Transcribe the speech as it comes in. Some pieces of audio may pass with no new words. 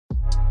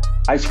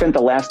I've spent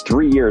the last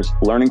 3 years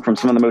learning from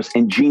some of the most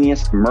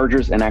ingenious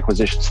mergers and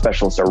acquisition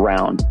specialists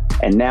around.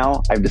 And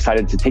now I've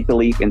decided to take the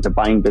leap into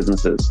buying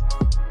businesses.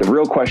 The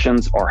real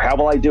questions are, how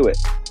will I do it?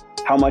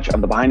 How much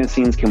of the behind the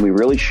scenes can we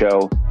really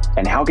show?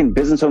 And how can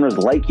business owners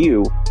like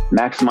you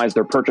maximize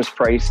their purchase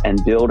price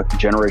and build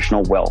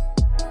generational wealth?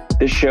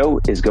 This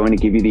show is going to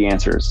give you the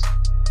answers.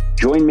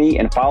 Join me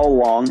and follow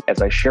along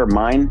as I share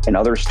mine and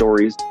other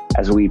stories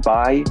as we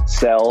buy,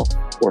 sell,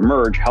 or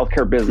merge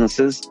healthcare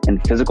businesses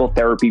and physical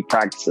therapy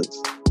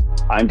practices.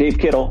 I'm Dave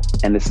Kittle,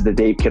 and this is The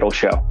Dave Kittle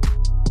Show.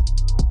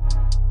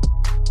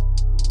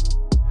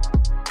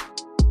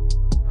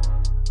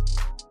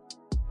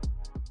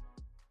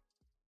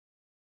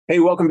 Hey,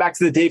 welcome back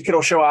to The Dave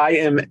Kittle Show. I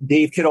am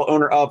Dave Kittle,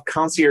 owner of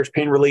Concierge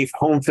Pain Relief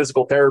Home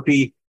Physical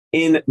Therapy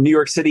in New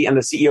York City and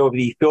the CEO of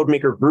the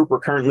Fieldmaker Group.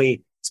 We're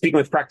currently speaking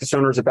with practice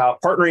owners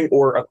about partnering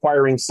or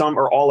acquiring some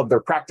or all of their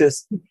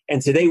practice.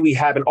 And today we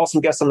have an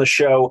awesome guest on the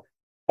show,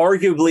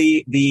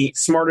 arguably the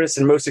smartest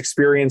and most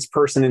experienced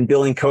person in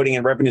billing, coding,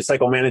 and revenue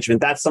cycle management.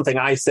 That's something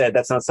I said.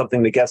 That's not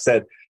something the guest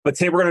said. But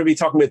today we're going to be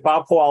talking with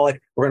Bob Kowalick.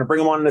 We're going to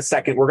bring him on in a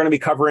second. We're going to be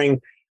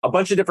covering a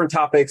bunch of different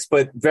topics,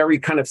 but very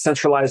kind of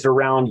centralized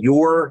around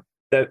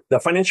the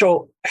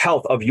financial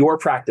health of your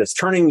practice,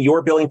 turning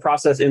your billing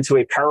process into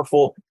a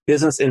powerful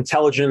business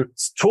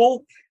intelligence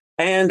tool,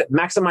 and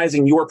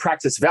maximizing your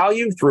practice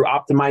value through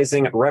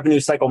optimizing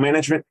revenue cycle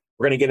management.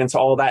 We're going to get into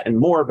all of that and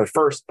more. But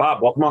first,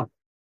 Bob, welcome on.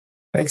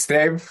 Thanks,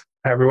 Dave.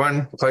 Hi,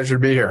 everyone. Pleasure to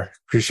be here.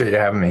 Appreciate you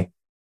having me.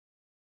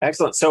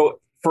 Excellent. So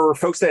for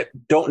folks that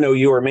don't know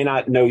you or may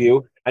not know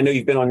you, I know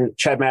you've been on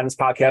Chad Madden's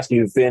podcast.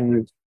 You've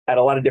been at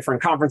a lot of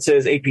different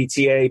conferences,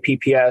 APTA,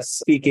 PPS,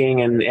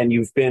 speaking, and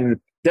you've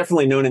been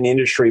definitely known in the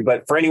industry.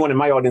 But for anyone in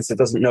my audience that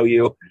doesn't know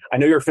you, I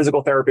know you're a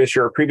physical therapist.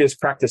 You're a previous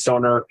practice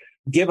owner.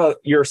 Give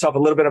yourself a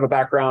little bit of a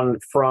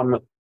background from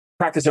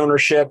practice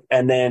ownership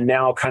and then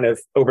now kind of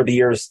over the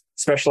years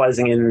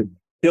specializing in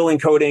billing,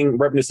 coding,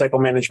 revenue cycle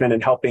management,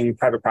 and helping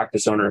private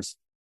practice owners.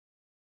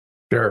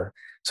 Sure.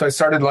 So I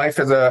started life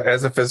as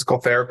a physical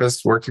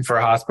therapist working for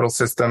a hospital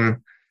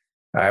system.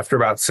 After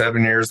about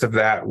 7 years of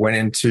that, went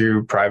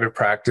into private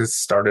practice,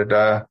 started,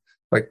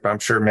 like I'm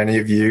sure many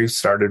of you,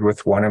 started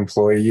with one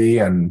employee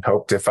and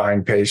hoped to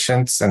find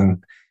patients.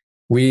 And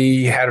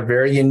we had a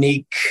very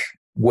unique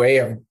way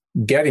of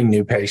getting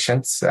new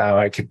patients.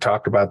 I could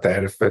talk about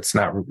that if it's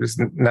not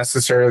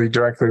necessarily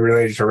directly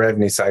related to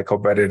revenue cycle,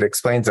 but it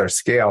explains our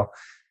scale,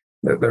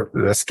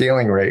 the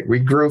scaling rate. We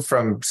grew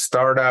from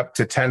startup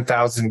to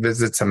 10,000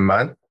 visits a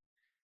month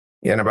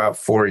in about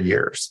 4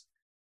 years.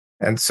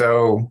 And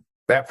so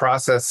that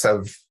process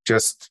of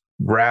just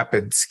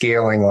rapid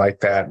scaling like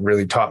that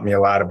really taught me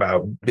a lot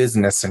about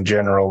business in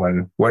general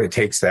and what it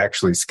takes to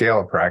actually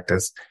scale a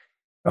practice.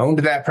 Owned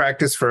that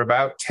practice for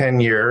about 10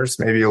 years,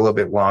 maybe a little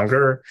bit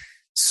longer.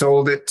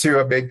 Sold it to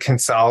a big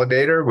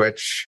consolidator,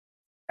 which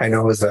I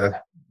know is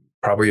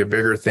probably a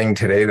bigger thing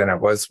today than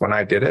it was when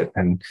I did it.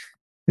 And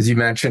as you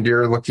mentioned,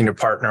 you're looking to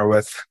partner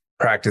with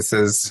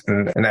practices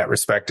in that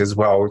respect as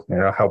well,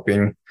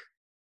 helping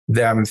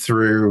them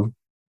through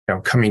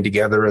coming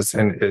together as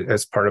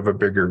part of a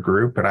bigger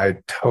group. And I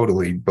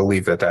totally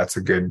believe that that's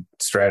a good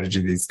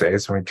strategy these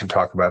days, and we can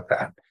talk about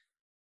that.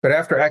 But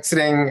after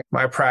exiting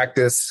my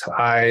practice,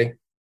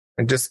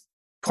 just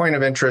point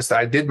of interest,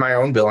 I did my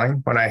own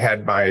billing when I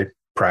had my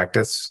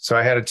practice. So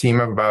I had a team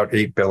of about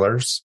 8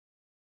 billers.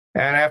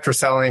 And after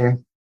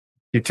selling,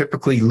 you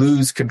typically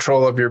lose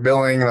control of your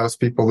billing. Those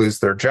people lose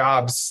their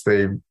jobs.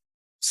 They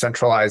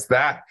centralize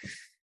that,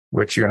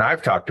 which you and I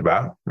have talked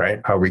about, right?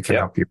 How we can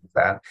help you with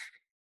that.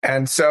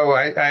 And so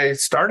I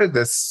started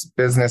this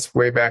business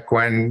way back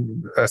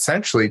when,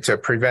 essentially to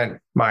prevent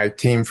my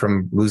team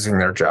from losing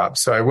their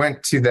jobs. So I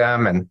went to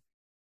them and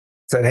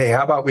said, hey,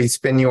 how about we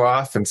spin you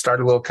off and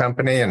start a little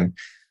company and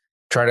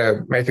try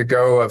to make a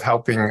go of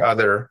helping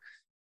other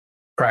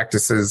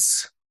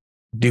practices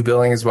do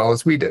billing as well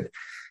as we did.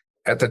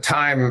 At the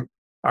time,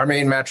 our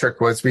main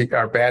metric was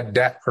our bad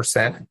debt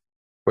percent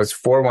was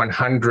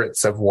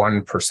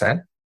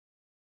 0.04%,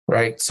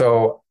 right?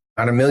 So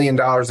on $1 million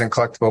in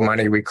collectible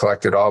money, we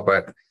collected all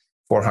but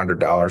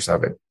 $400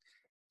 of it.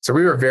 So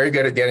we were very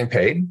good at getting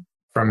paid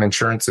from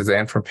insurances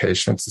and from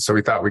patients. So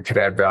we thought we could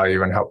add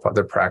value and help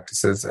other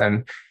practices.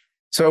 And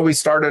so we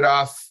started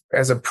off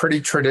as a pretty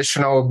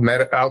traditional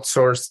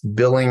outsourced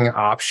billing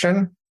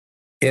option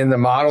in the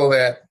model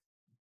that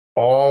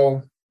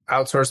all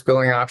outsourced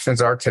billing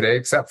options are today,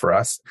 except for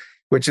us,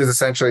 which is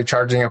essentially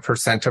charging a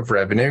percent of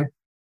revenue,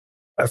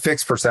 a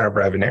fixed percent of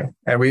revenue.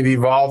 And we've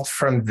evolved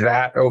from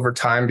that over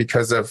time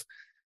because of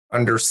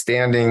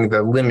understanding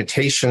the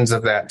limitations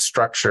of that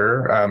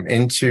structure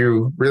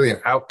into really an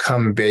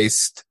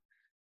outcome-based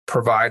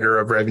provider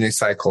of revenue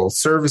cycle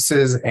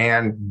services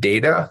and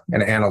data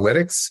and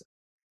analytics.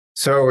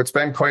 So it's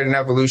been quite an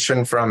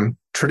evolution from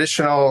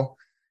traditional,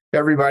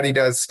 everybody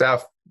does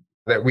stuff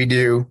that we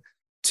do,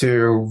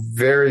 to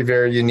very,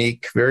 very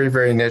unique, very,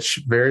 very niche,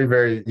 very,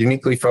 very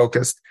uniquely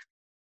focused.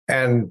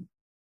 And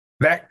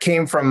that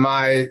came from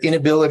my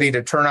inability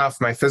to turn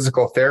off my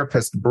physical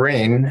therapist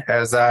brain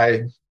as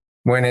I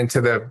went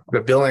into the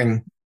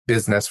billing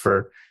business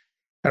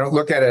I don't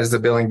look at it as a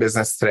billing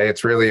business today.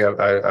 It's really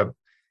a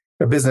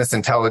business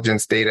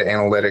intelligence, data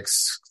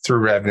analytics through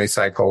revenue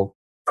cycle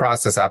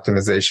process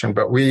optimization.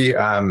 But we,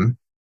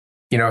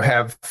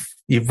 have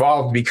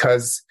evolved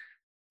because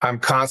I'm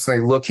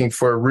constantly looking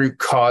for root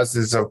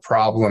causes of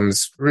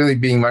problems, really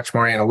being much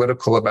more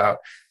analytical about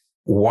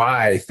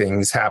why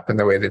things happen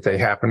the way that they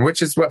happen,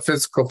 which is what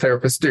physical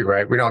therapists do,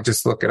 right? We don't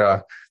just look at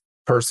a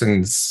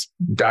person's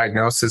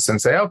diagnosis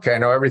and say, okay, I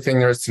know everything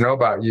there is to know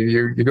about you.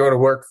 You go to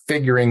work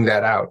figuring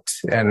that out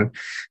and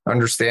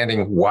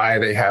understanding why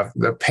they have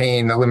the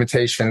pain, the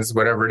limitations,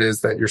 whatever it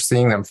is that you're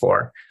seeing them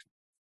for.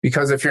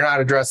 Because if you're not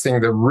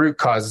addressing the root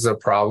causes of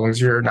problems,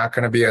 you're not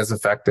going to be as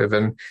effective.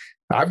 And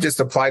I've just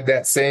applied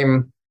that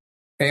same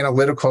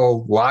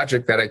analytical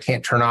logic that I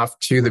can't turn off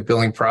to the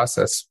billing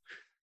process.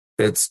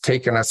 It's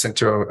taken us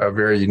into a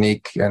very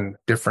unique and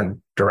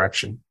different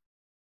direction.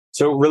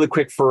 So really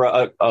quick for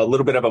a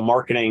little bit of a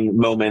marketing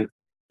moment,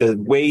 the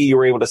way you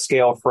were able to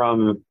scale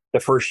from the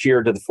first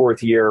year to the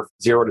fourth year,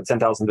 0 to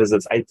 10,000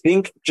 visits, I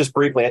think just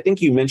briefly, I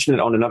think you mentioned it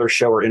on another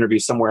show or interview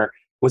somewhere.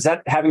 Was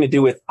that having to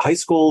do with high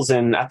schools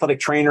and athletic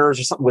trainers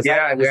or something? Was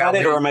that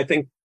it? Or am I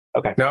thinking?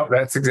 Okay. No,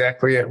 that's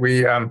exactly it.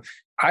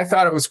 I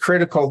thought it was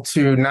critical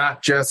to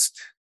not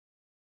just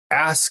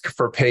ask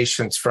for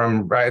patients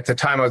from, right at the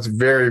time, I was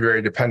very,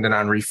 very dependent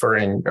on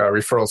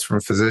referrals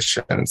from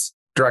physicians.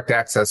 Direct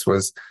access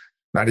was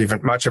not even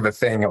much of a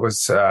thing. It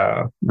was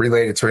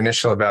related to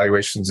initial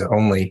evaluations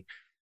only,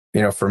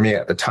 for me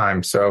at the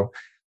time. So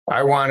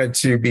I wanted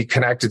to be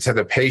connected to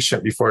the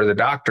patient before the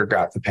doctor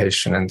got the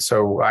patient. And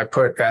so I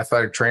put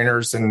athletic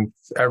trainers in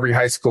every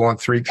high school in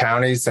 3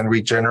 counties, and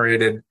we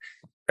generated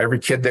every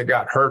kid that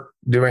got hurt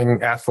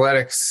doing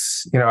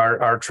athletics.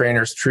 Our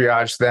trainers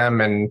triaged them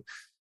and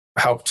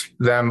helped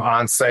them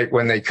on site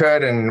when they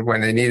could. And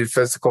when they needed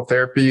physical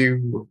therapy,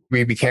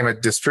 we became a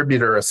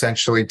distributor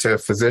essentially to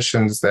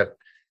physicians that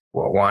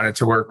wanted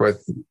to work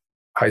with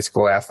high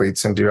school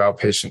athletes and do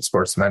outpatient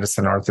sports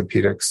medicine,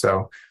 orthopedics.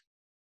 So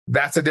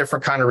that's a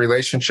different kind of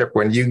relationship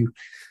when you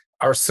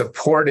are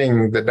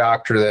supporting the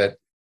doctor that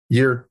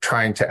you're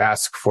trying to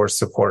ask for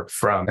support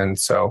from. And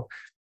so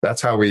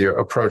that's how we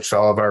approached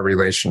all of our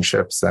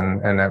relationships,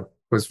 and it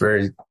was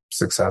very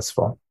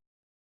successful.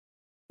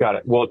 Got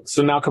it. Well,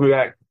 so now coming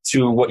back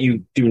to what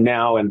you do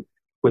now and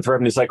with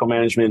revenue cycle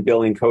management,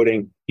 billing,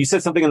 coding, you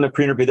said something in the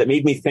pre-interview that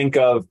made me think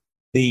of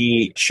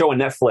the show on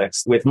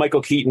Netflix with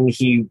Michael Keaton.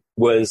 He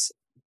was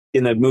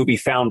in the movie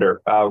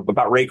Founder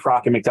about Ray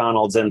Kroc and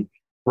McDonald's, and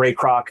Ray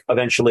Kroc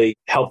eventually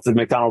helped the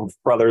McDonald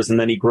brothers, and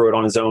then he grew it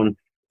on his own.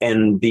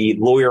 And the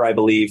lawyer, I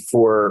believe,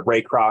 for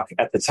Ray Kroc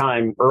at the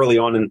time, early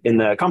on in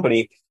the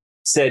company,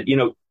 said,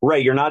 Ray,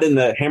 you're not in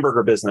the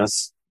hamburger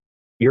business.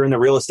 You're in the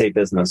real estate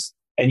business.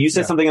 And you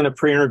said something in the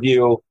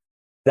pre-interview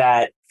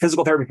that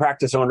physical therapy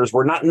practice owners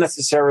were not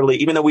necessarily,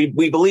 even though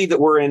we believe that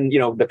we're in,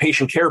 the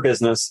patient care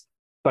business,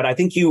 but I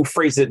think you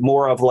phrased it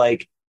more of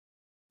like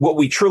what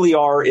we truly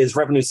are is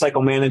revenue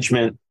cycle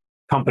management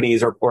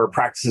companies or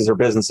practices or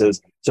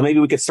businesses. So maybe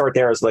we could start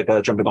there as like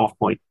a jumping off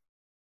point.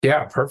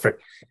 Yeah,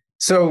 perfect.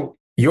 So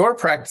your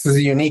practice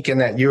is unique in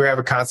that you have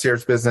a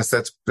concierge business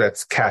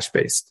that's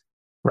cash-based,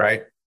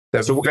 right?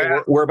 So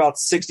we're about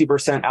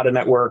 60% out of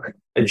network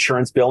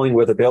insurance billing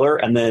with a biller.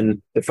 And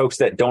then the folks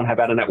that don't have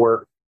out of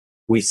network,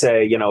 we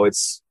say,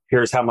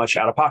 here's how much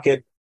out of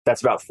pocket.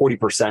 That's about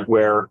 40%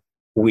 where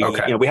we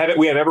have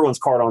everyone's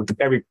card on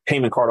every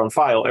payment card on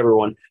file,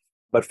 everyone,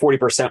 but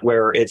 40%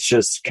 where it's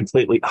just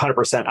completely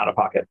 100% out of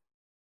pocket.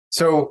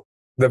 So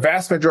the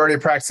vast majority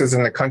of practices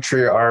in the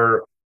country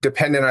are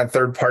dependent on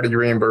third-party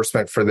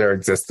reimbursement for their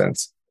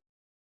existence.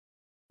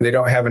 They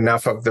don't have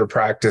enough of their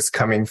practice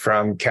coming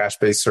from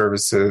cash-based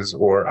services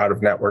or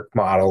out-of-network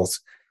models.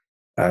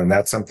 And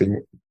that's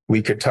something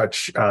we could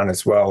touch on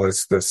as well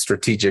as the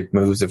strategic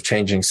moves of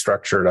changing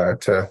structure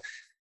to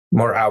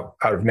more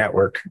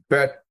out-of-network.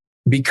 But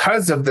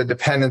because of the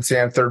dependency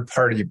on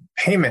third-party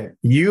payment,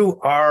 you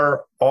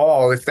are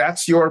all, if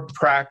that's your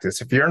practice,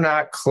 if you're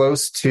not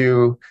close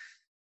to,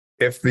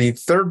 if the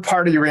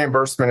third-party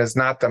reimbursement is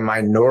not the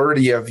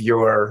minority of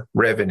your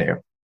revenue,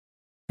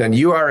 then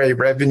you are a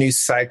revenue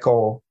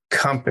cycle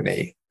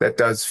company that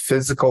does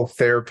physical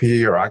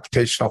therapy or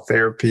occupational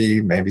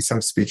therapy, maybe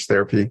some speech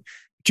therapy.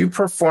 You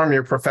perform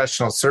your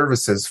professional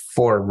services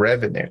for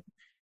revenue,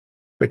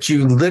 but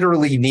you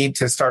literally need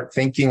to start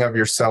thinking of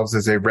yourselves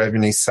as a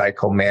revenue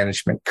cycle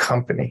management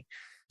company.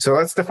 So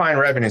let's define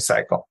revenue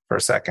cycle for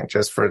a second,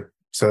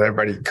 so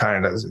everybody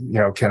kind of,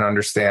 can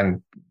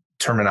understand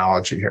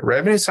terminology here.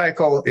 Revenue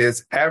cycle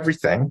is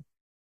everything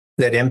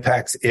that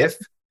impacts if,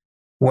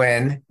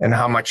 when, and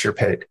how much you're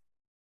paid.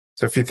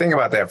 So if you think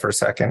about that for a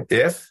second,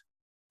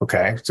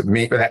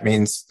 that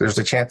means there's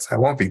a chance I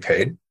won't be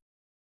paid.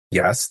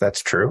 Yes,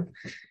 that's true.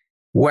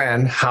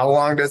 When, how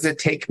long does it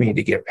take me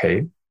to get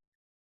paid?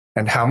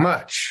 And how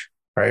much,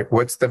 right?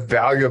 What's the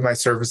value of my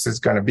services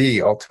going to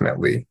be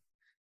ultimately?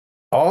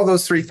 All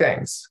those 3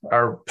 things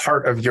are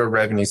part of your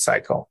revenue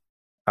cycle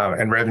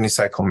and revenue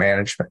cycle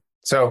management.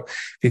 So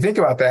if you think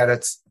about that,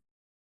 it's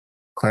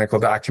clinical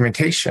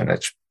documentation,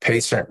 it's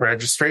patient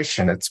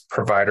registration, it's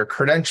provider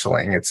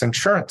credentialing, it's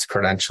insurance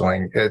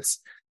credentialing, it's,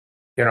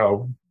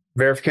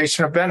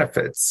 verification of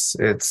benefits,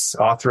 it's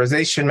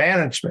authorization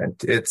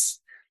management, it's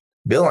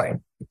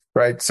billing,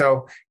 right?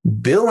 So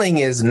billing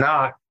is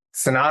not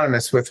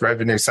synonymous with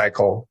revenue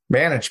cycle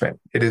management.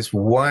 It is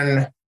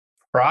one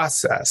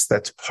process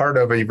that's part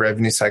of a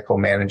revenue cycle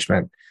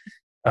management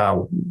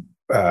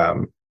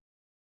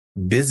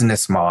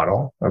business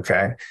model,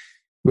 okay,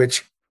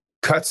 which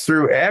cuts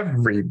through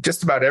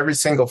just about every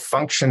single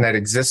function that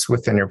exists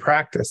within your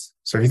practice.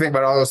 So if you think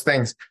about all those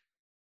things,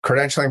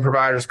 credentialing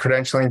providers,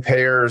 credentialing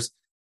payers,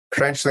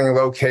 credentialing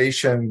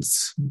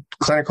locations,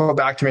 clinical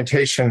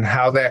documentation,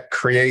 how that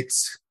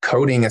creates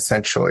coding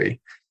essentially,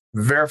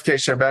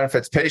 verification of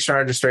benefits, patient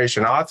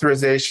registration,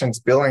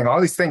 authorizations, billing, all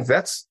these things,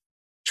 that's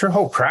your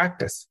whole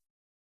practice,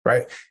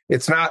 right?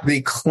 It's not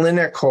the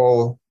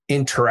clinical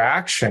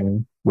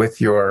interaction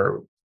with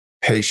your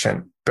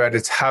patient, but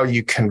it's how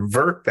you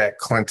convert that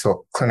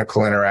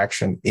clinical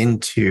interaction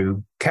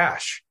into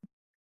cash,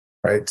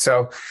 right?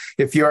 So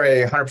if you're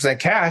 100%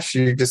 cash,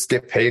 you just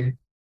get paid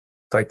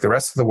like the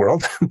rest of the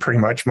world. Pretty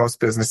much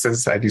most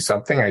businesses, I do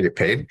something, I get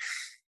paid.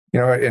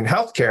 In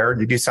healthcare,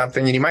 you do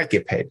something and you might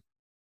get paid.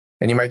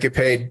 And you might get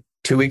paid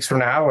 2 weeks from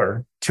now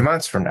or 2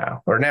 months from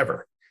now or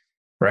never,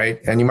 right?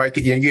 And you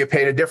get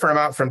paid a different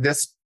amount from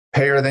this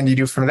payer than you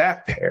do from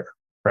that payer,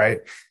 right?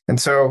 And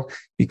so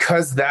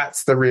because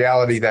that's the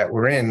reality that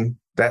we're in,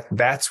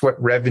 that's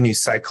what revenue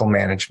cycle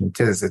management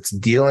is. It's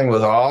dealing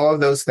with all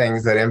of those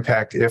things that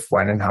impact if,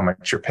 when, and how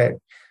much you're paid.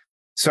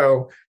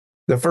 So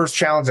the first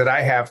challenge that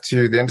I have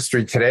to the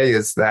industry today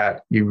is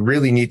that you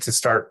really need to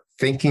start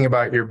thinking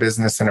about your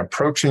business and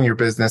approaching your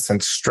business and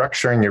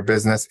structuring your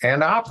business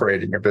and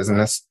operating your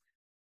business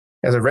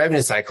as a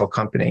revenue cycle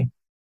company.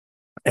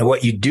 And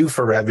what you do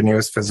for revenue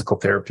is physical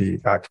therapy,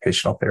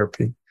 occupational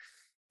therapy,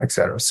 et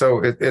cetera.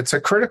 So it's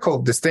a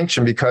critical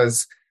distinction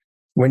because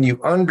when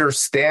you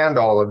understand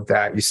all of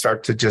that, you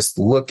start to just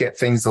look at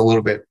things a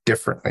little bit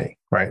differently,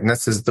 right? And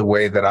this is the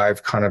way that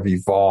I've kind of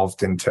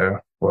evolved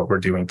into what we're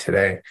doing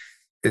today.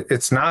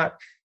 It's not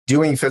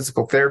doing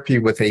physical therapy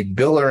with a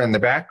biller in the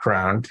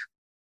background,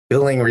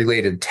 billing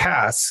related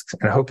tasks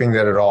and hoping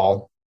that it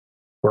all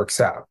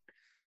works out,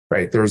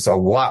 right? There's a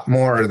lot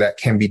more that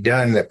can be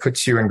done that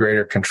puts you in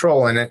greater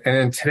control. And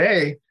in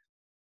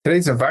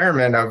today's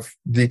environment of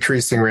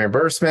decreasing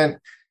reimbursement,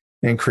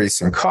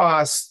 increasing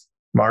costs,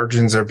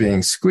 margins are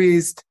being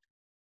squeezed,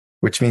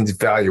 which means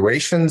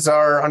valuations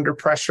are under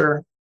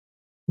pressure.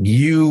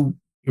 You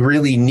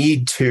really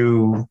need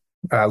to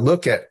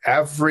look at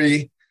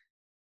every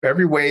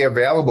way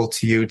available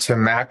to you to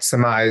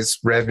maximize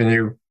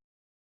revenue,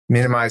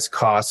 minimize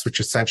costs,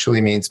 which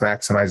essentially means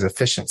maximize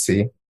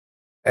efficiency,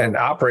 and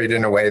operate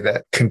in a way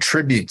that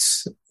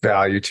contributes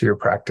value to your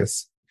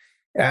practice.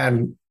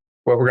 And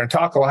what we're going to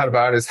talk a lot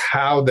about is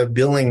how the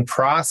billing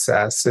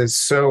process is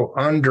so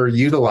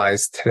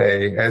underutilized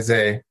today as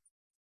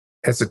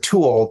a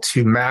tool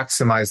to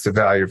maximize the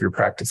value of your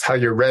practice, how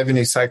your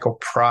revenue cycle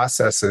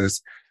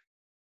processes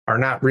are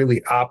not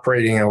really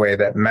operating in a way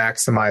that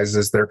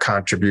maximizes their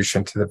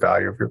contribution to the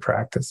value of your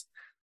practice.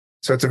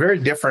 So it's a very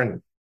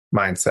different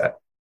mindset.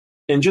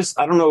 And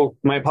I don't know,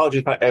 my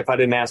apologies if I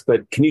didn't ask,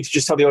 but can you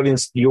just tell the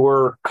audience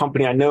your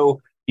company? I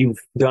know you've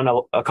done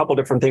a couple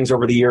different things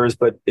over the years,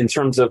 but in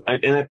terms of,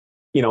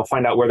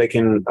 find out where they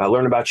can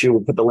learn about you.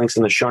 We'll put the links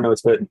in the show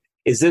notes, but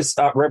is this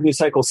Revenue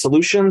Cycle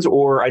Solutions?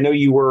 Or I know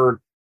you were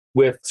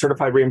with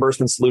Certified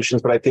Reimbursement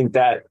Solutions, but I think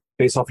that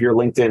based off your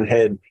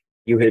LinkedIn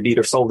you had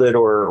either sold it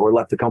or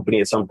left the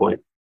company at some point.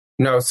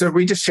 No, so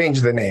we just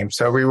changed the name.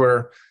 So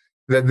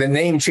the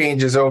name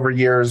changes over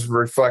years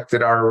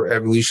reflected our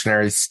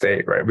evolutionary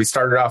state, right? We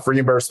started off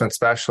reimbursement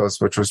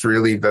specialist, which was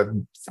really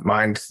the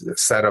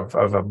mindset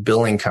of a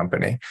billing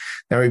company.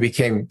 Then we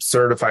became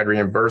certified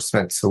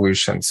reimbursement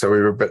solutions. So we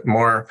were a bit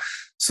more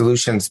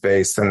solutions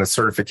based, and the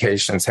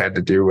certifications had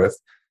to do with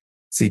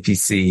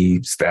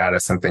CPC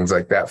status and things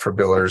like that for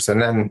billers.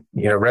 And then,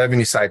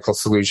 revenue cycle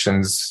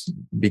solutions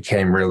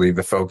became really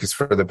the focus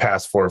for the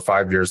past 4 or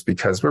 5 years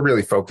because we're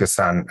really focused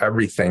on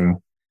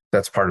everything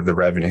that's part of the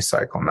revenue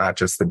cycle, not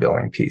just the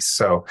billing piece.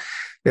 So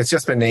it's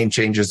just been name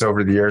changes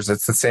over the years.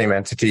 It's the same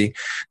entity.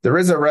 There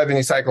is a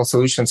revenue cycle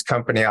solutions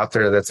company out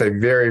there that's a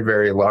very,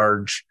 very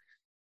large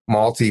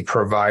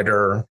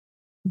multi-provider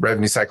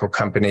revenue cycle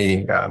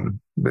company.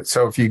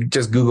 So if you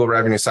just Google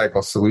revenue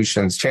cycle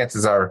solutions,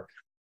 chances are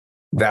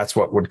that's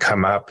what would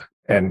come up.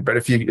 But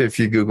if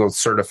you Google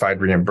certified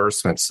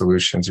reimbursement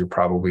solutions, you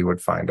probably would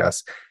find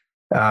us.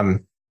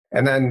 And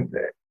then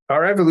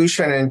our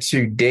evolution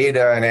into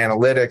data and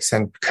analytics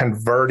and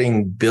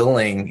converting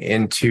billing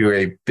into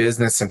a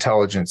business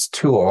intelligence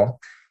tool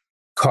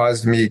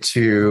caused me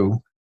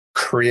to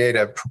create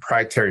a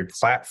proprietary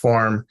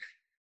platform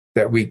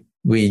that we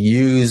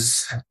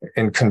use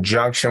in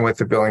conjunction with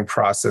the billing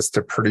process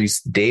to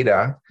produce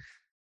data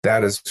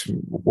that is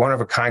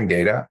one-of-a-kind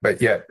data,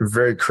 but yet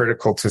very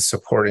critical to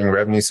supporting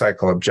revenue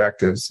cycle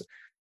objectives.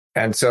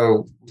 And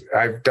so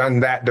I've done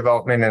that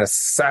development in a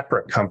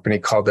separate company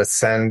called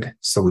Ascend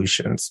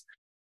Solutions.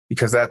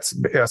 because that's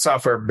a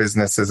software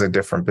business is a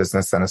different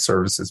business than a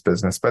services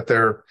business, but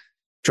they're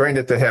joined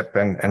at the hip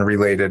and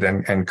related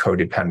and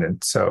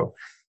codependent. So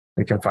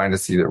they can find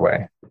us either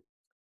way.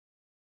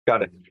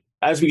 Got it.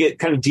 As we get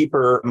kind of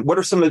deeper, what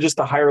are some of just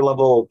the higher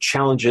level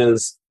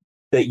challenges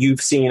that you've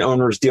seen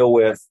owners deal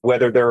with,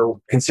 whether they're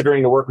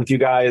considering to work with you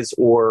guys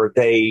or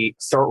they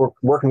start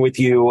working with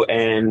you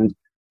and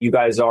you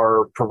guys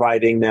are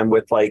providing them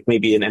with like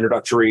maybe an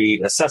introductory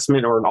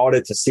assessment or an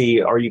audit to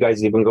see, are you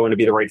guys even going to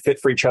be the right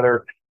fit for each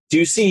other? Do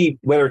you see,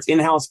 whether it's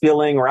in-house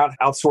billing or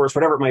outsourced,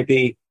 whatever it might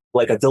be,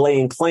 like a delay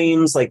in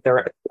claims, like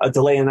a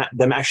delay in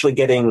them actually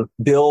getting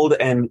billed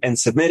and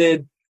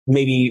submitted?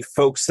 Maybe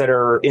folks that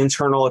are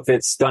internal, if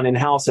it's done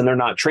in-house and they're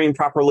not trained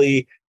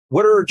properly.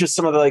 What are just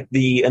some of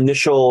the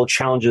initial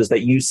challenges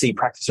that you see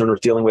practice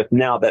owners dealing with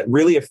now that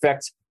really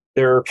affect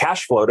their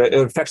cash flow? It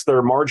affects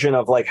their margin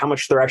of like how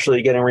much they're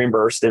actually getting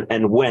reimbursed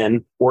and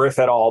when, or if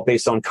at all,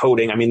 based on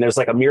coding. I mean, there's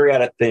like a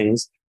myriad of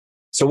things.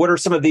 So what are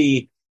some of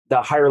the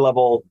higher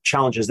level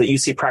challenges that you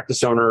see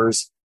practice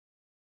owners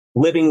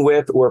living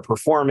with or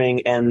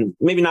performing and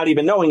maybe not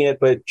even knowing it,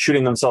 but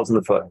shooting themselves in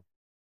the foot?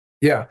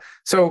 Yeah.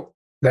 So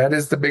that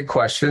is the big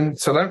question.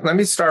 So let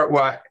me start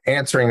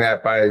answering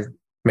that by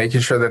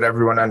making sure that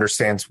everyone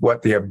understands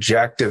what the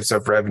objectives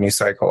of revenue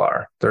cycle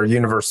are. They're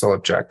universal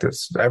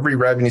objectives. Every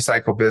revenue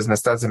cycle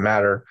business, doesn't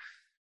matter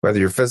whether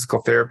you're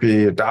physical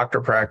therapy, a doctor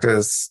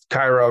practice,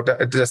 chiro,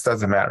 it just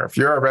doesn't matter. If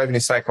you're a revenue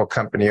cycle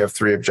company, you have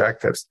three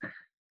objectives.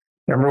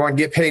 Number one,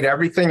 get paid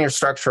everything your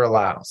structure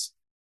allows.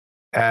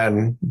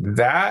 And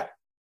that's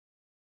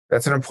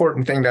an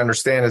important thing to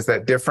understand, is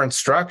that different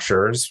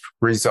structures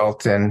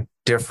result in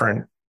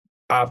different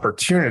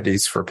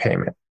opportunities for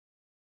payment,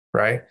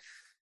 right?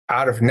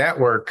 Out of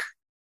network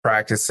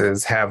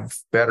practices have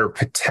better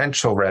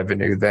potential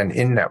revenue than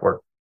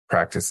in-network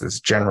practices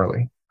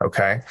generally.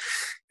 Okay.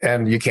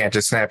 And you can't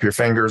just snap your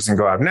fingers and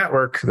go out of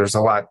network. There's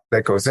a lot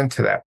that goes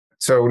into that.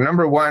 So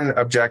number one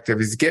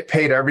objective is get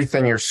paid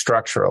everything your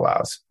structure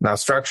allows. Now,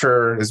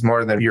 structure is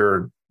more than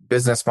your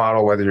business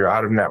model, whether you're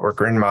out of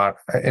network or in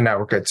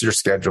network, it's your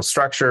schedule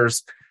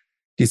structures.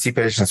 You see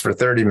patients for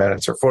 30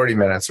 minutes or 40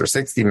 minutes or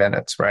 60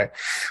 minutes, right?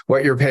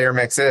 What your payer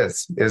mix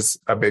is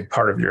a big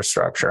part of your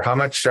structure. How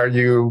much are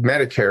you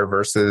Medicare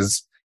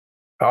versus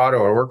auto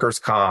or workers'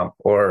 comp,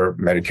 or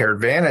Medicare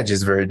Advantage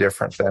is very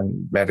different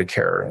than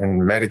Medicare,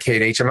 and Medicaid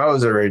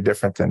HMOs are very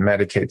different than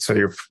Medicaid. So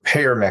your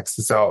payer mix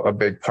is all a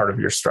big part of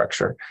your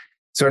structure.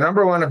 So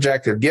number one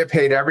objective, get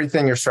paid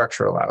everything your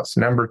structure allows.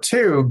 Number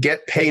two,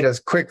 get paid as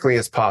quickly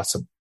as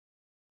possible.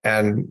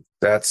 And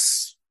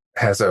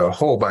has a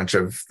whole bunch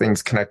of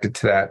things connected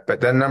to that. But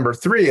then number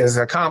three is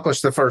accomplish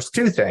the first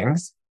two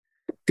things.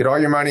 Get all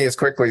your money as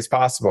quickly as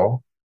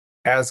possible,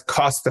 as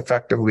cost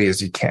effectively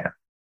as you can,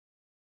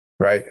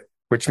 right?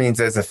 Which means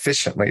as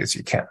efficiently as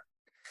you can.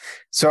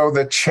 So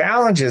the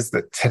challenges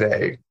that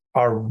today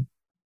are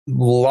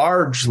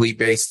largely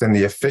based in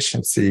the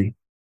efficiency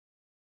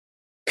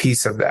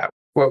piece of that.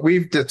 What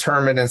we've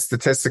determined and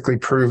statistically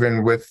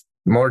proven with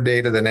more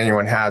data than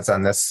anyone has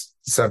on this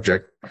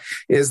subject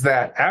is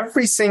that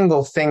every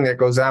single thing that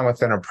goes on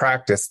within a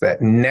practice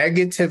that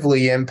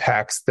negatively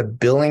impacts the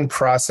billing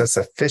process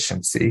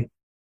efficiency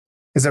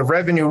is a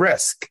revenue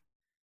risk.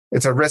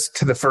 It's a risk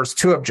to the first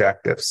two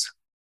objectives.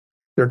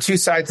 There are two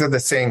sides of the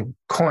same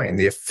coin.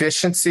 The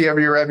efficiency of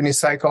your revenue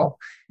cycle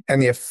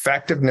and the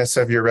effectiveness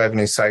of your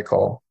revenue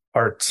cycle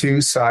are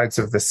two sides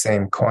of the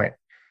same coin.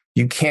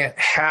 You can't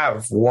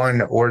have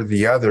one or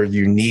the other.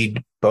 You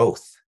need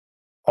both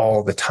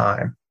all the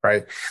time,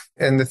 right?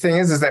 And the thing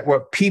is that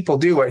what people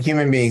do, what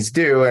human beings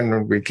do,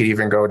 and we could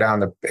even go down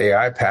the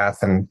AI path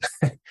and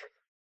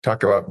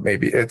talk about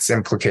maybe its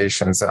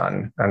implications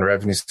on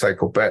revenue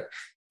cycle. But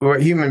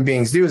what human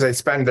beings do is they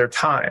spend their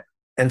time.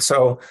 And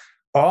so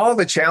all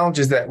the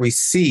challenges that we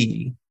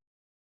see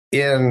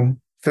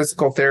in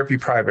physical therapy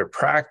private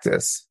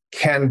practice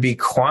can be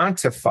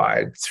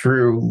quantified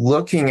through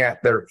looking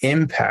at their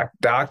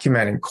impact,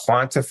 documenting,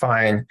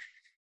 quantifying,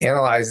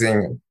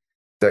 analyzing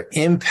the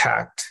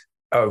impact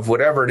of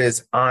whatever it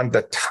is on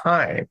the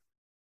time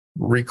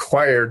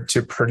required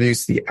to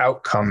produce the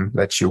outcome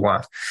that you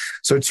want.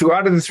 So 2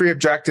 out of the 3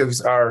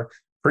 objectives are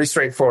pretty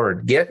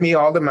straightforward. Get me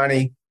all the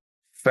money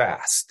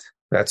fast.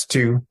 That's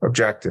 2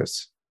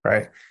 objectives,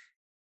 right?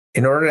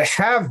 In order to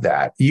have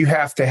that, you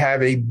have to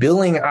have a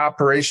billing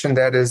operation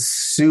that is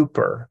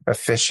super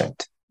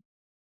efficient.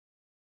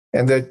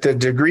 And the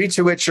degree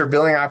to which your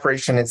billing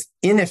operation is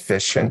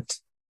inefficient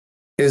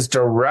is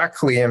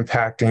directly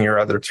impacting your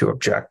other 2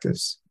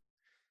 objectives.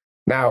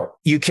 Now,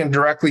 you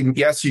directly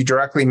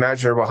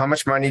measure, well, how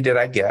much money did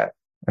I get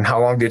and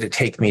how long did it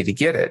take me to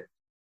get it?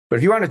 But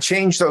if you want to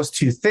change those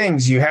 2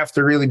 things, you have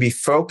to really be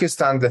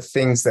focused on the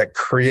things that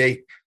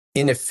create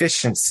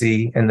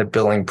inefficiency in the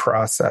billing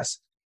process.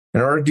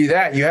 In order to do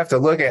that, you have to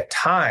look at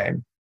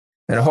time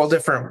in a whole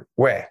different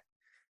way.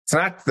 It's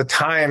not the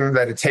time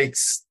that it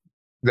takes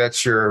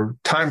that's your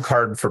time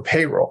card for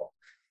payroll.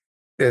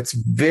 It's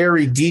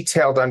very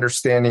detailed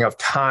understanding of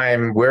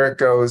time, where it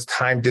goes,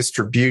 time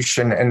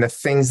distribution, and the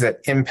things that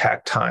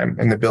impact time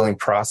in the billing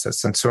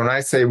process. And so when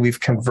I say we've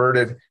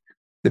converted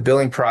the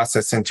billing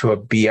process into a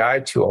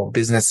BI tool,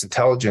 business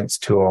intelligence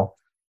tool,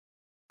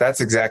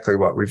 that's exactly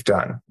what we've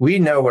done. We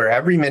know where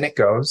every minute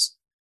goes,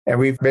 and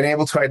we've been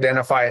able to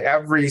identify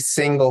every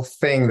single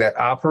thing that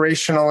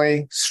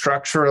operationally,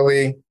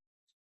 structurally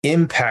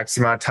impacts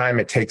the amount of time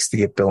it takes to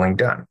get billing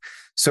done.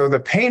 So the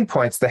pain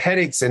points, the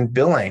headaches in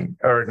billing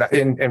or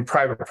in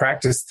private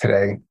practice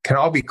today can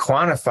all be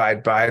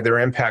quantified by their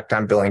impact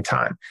on billing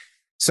time.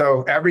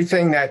 So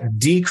everything that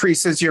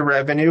decreases your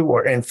revenue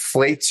or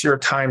inflates your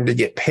time to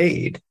get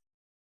paid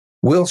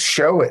will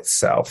show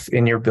itself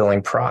in your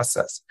billing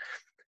process.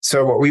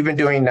 So what we've been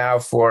doing now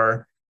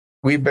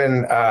we've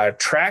been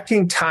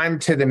tracking time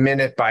to the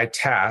minute by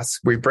task.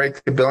 We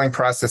break the billing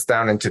process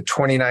down into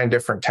 29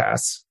 different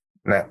tasks.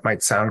 And that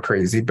might sound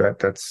crazy, but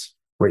that's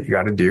what you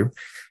got to do.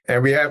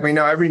 And we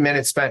know every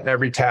minute spent in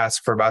every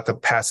task for about the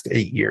past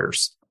 8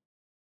 years.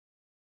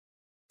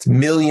 It's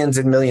millions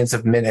and millions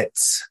of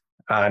minutes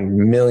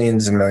on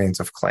millions and millions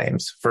of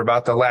claims. For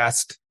about the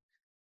last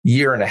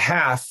year and a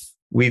half,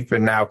 we've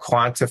been now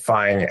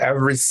quantifying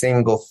every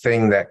single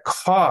thing that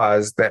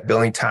caused that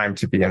billing time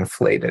to be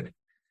inflated.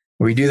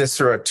 We do this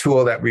through a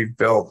tool that we've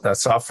built, a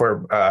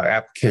software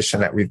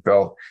application that we've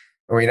built.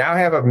 And we now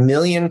have 1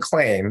 million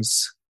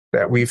claims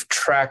that we've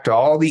tracked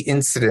all the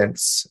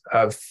incidents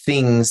of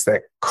things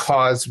that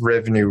cause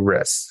revenue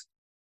risks.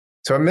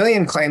 So 1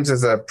 million claims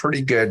is a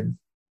pretty good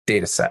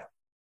data set.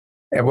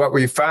 And what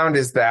we found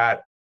is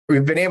that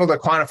we've been able to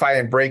quantify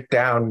and break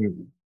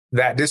down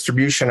that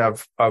distribution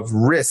of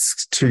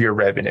risks to your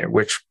revenue,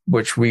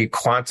 which we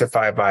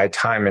quantify by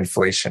time,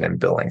 inflation, and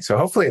billing. So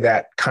hopefully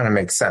that kind of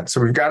makes sense. So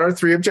we've got our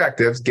 3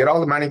 objectives: get all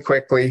the money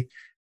quickly,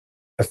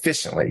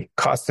 efficiently,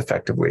 cost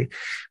effectively.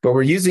 But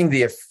we're using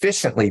the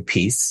efficiently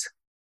piece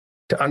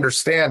to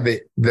understand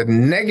the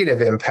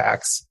negative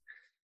impacts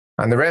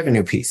on the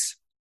revenue piece.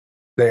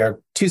 They are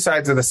 2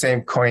 sides of the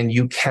same coin.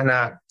 You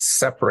cannot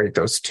separate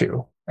those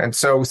two. And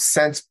so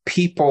since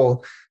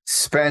people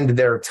spend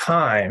their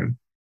time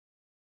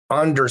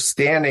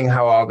understanding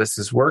how all this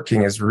is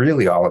working is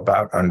really all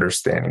about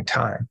understanding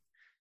time.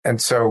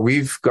 And so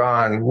we've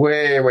gone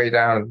way, way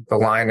down the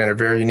line in a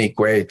very unique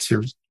way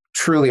to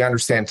truly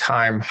understand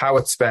time, how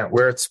it's spent,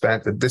 where it's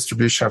spent, the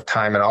distribution of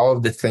time, and all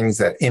of the things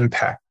that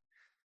impact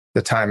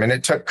the time. And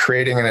it took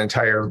creating an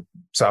entire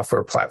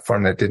software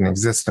platform that didn't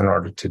exist in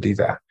order to do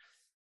that.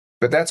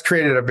 But that's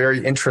created a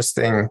very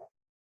interesting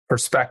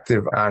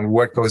perspective on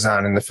what goes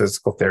on in the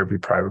physical therapy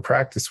private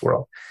practice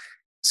world.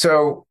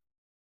 So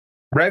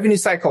revenue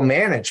cycle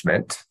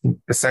management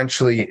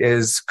essentially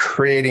is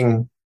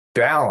creating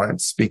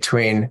balance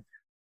between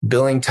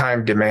billing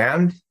time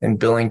demand and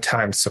billing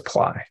time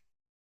supply.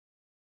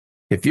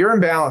 If you're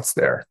in balance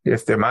there,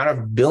 if the amount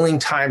of billing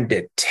time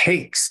it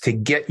takes to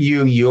get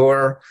you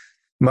your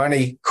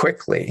money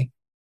quickly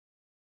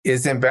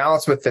is in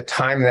balance with the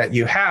time that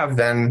you have,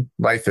 then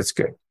life is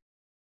good.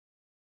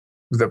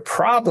 The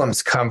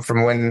problems come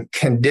from when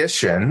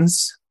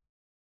conditions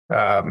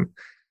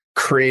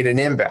create an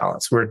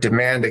imbalance where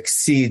demand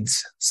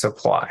exceeds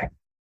supply.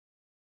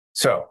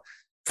 So,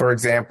 for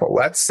example,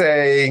 let's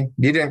say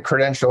you didn't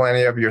credential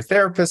any of your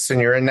therapists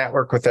and you're in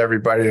network with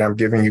everybody. And I'm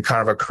giving you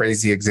kind of a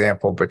crazy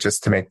example, but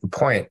just to make the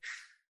point,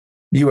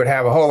 you would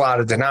have a whole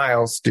lot of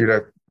denials due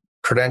to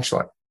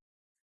credentialing.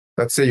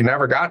 Let's say you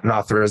never got an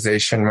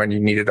authorization when you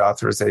needed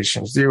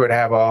authorizations. You would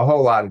have a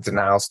whole lot of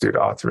denials due to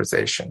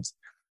authorizations.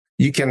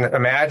 You can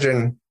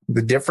imagine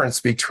the difference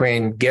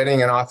between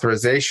getting an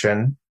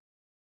authorization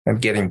and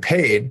getting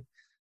paid.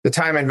 The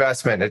time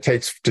investment it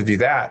takes to do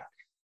that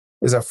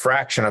is a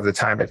fraction of the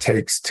time it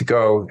takes to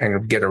go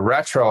and get a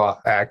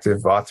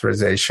retroactive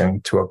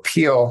authorization, to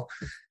appeal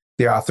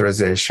the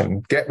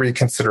authorization, get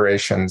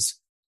reconsiderations.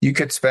 You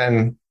could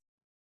spend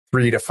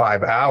 3 to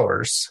 5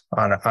 hours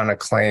on a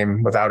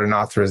claim without an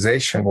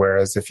authorization,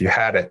 whereas if you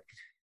had it,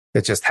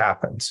 it just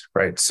happens,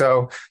 right?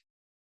 So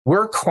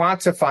we're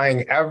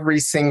quantifying every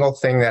single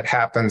thing that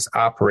happens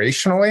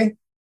operationally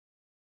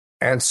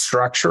and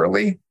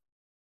structurally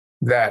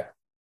that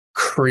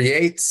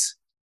creates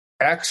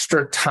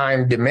extra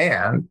time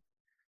demand,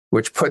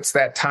 which puts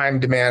that time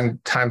demand,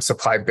 time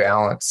supply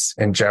balance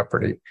in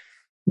jeopardy.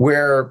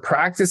 Where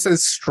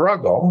practices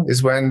struggle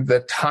is when the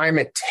time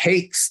it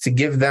takes to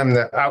give them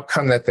the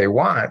outcome that they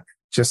want,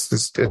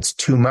 it's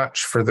too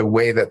much for the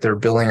way that their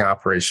billing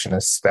operation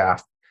is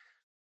staffed.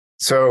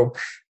 So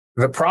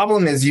the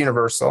problem is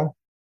universal.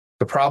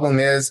 The problem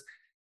is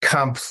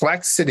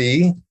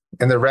complexity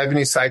in the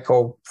revenue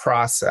cycle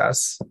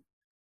process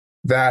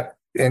that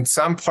in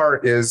some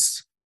part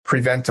is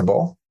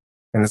preventable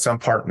and in some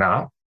part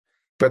not.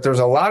 But there's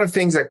a lot of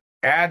things that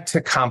add to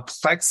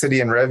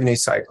complexity in revenue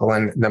cycle.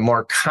 And the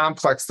more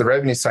complex the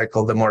revenue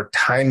cycle, the more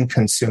time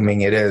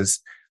consuming it is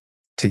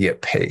to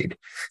get paid.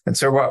 And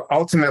so what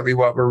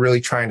we're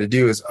really trying to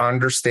do is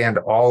understand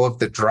all of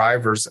the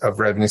drivers of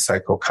revenue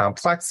cycle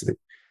complexity.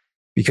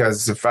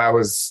 Because if I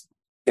was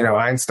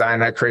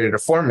Einstein, I created a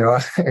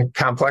formula.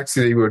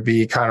 Complexity would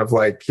be kind of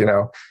like,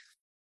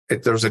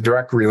 there's a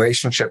direct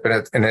relationship in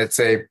it, and it's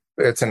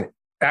an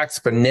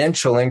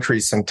exponential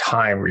increase in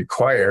time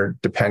required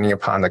depending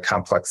upon the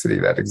complexity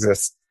that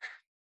exists.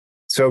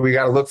 So we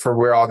got to look for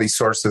where all these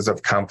sources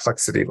of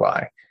complexity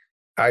lie.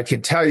 I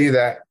can tell you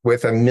that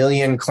with 1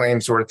 million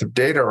claims worth of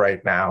data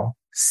right now,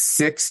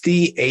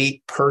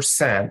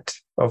 68%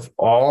 of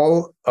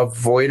all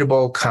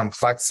avoidable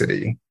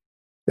complexity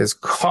is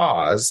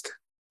caused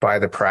by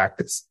the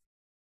practice.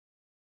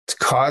 It's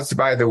caused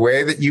by the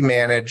way that you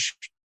manage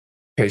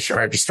patient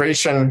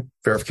registration,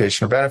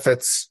 verification of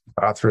benefits,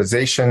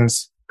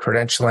 authorizations,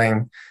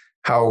 credentialing,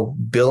 how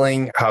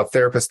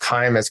therapist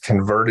time is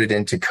converted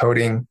into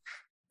coding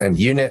and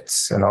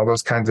units and all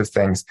those kinds of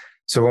things.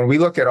 So when we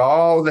look at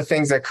all the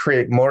things that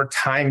create more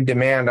time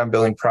demand on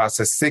billing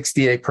process,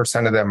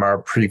 68% of them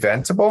are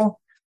preventable.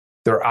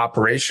 They're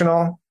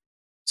operational.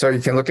 So you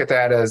can look at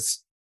that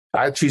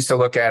I choose to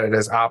look at it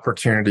as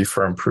opportunity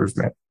for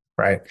improvement,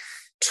 right?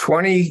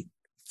 23%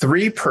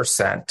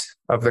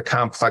 of the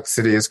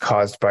complexity is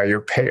caused by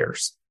your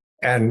payers.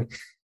 And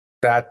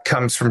that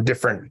comes from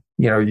different,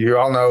 you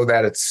all know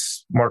that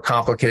it's more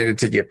complicated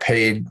to get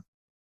paid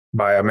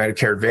by a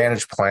Medicare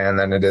Advantage plan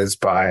than it is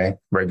by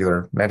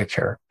regular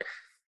Medicare.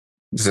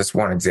 It's just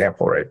one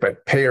example, right?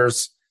 But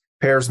payers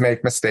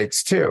make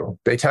mistakes too.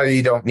 They tell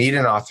you don't need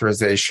an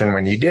authorization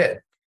when you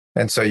did.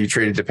 And so you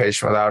treated the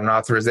patient without an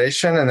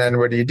authorization. And then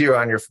what do you do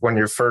when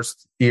your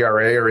first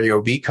ERA or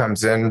EOB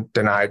comes in,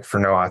 denied for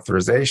no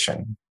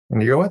authorization?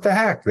 And you go, what the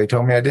heck? They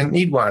told me I didn't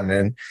need one.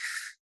 And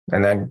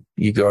then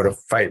you go to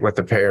fight with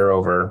the payer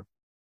over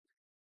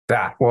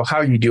that. Well,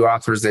 how you do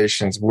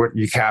authorizations, what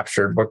you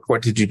captured,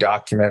 what did you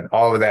document?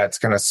 All of that's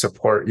going to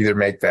support either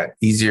make that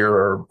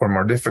easier or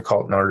more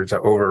difficult in order to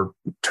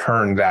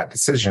overturn that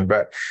decision.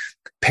 But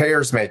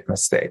payers make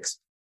mistakes.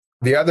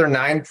 The other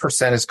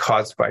 9% is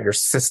caused by your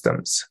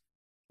systems.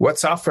 What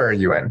software are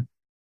you in?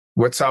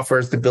 What software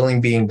is the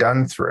billing being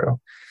done through?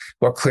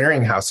 What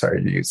clearinghouse are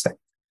you using?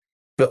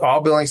 But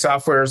all billing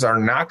softwares are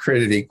not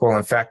created equal.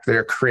 In fact,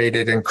 they're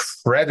created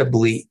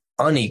incredibly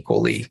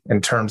unequally in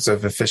terms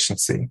of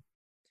efficiency.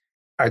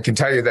 I can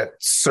tell you that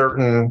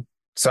certain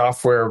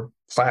software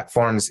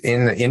platforms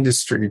in the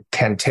industry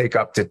can take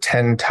up to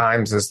 10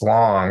 times as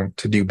long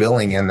to do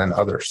billing in than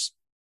others.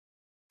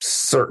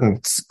 Certain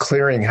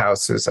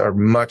clearinghouses are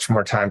much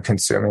more time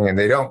consuming and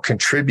they don't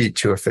contribute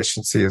to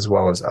efficiency as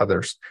well as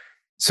others.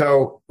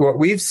 So what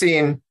we've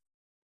seen,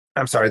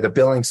 the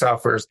billing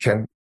softwares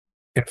can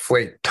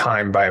inflate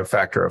time by a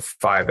factor of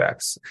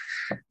 5x.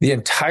 The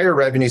entire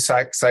revenue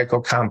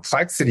cycle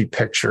complexity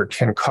picture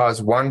can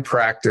cause one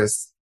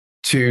practice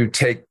to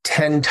take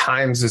 10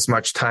 times as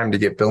much time to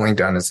get billing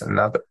done as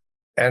another.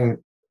 And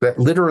that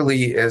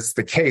literally is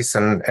the case.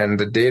 And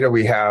the data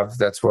we have,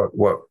 that's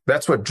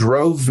what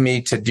drove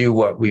me to do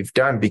what we've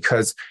done.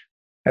 Because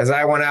as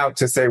I went out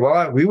to say,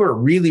 well, we were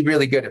really,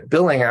 really good at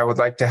billing, I would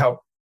like to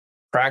help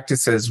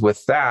practices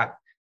with that.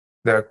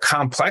 The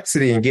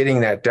complexity in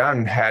getting that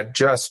done had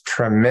just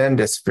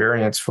tremendous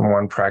variance from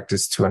one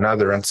practice to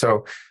another. And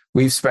so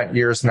we've spent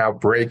years now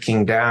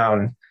breaking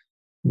down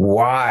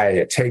why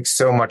it takes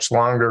so much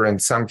longer in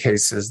some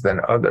cases than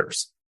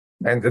others.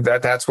 And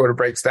that's what it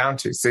breaks down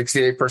to.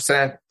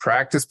 68%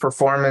 practice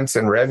performance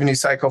and revenue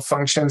cycle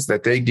functions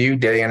that they do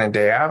day in and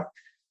day out,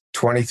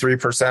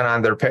 23%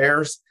 on their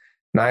payers,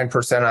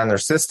 9% on their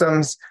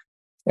systems.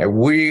 And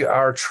we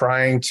are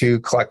trying to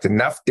collect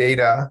enough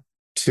data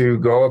to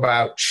go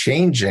about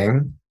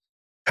changing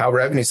how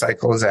revenue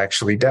cycle is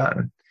actually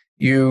done.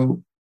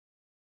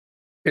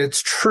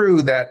 It's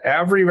true that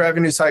every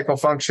revenue cycle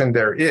function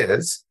there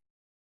is,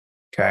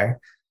 okay,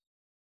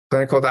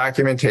 clinical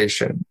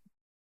documentation,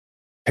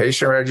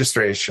 patient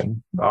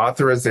registration,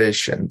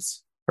 authorizations,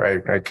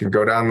 right? I can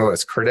go down the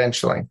list,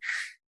 credentialing,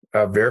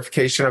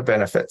 verification of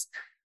benefits.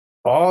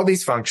 All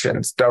these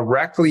functions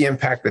directly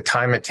impact the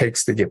time it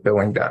takes to get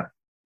billing done.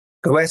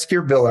 Go ask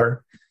your biller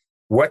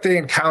what they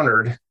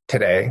encountered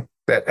today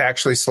that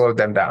actually slowed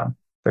them down,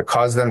 that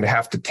caused them to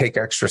have to take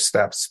extra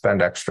steps,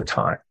 spend extra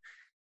time.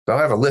 They'll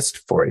have a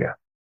list for you.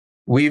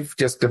 We've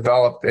just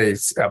developed a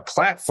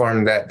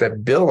platform that the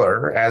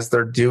biller, as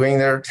they're doing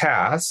their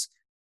task,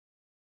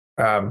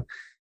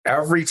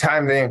 every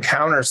time they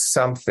encounter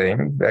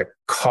something that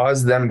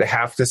caused them to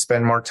have to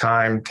spend more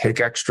time, take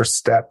extra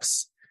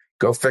steps,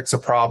 go fix a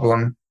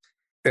problem,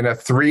 in a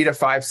 3 to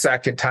 5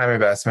 second time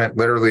investment,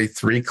 literally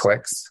 3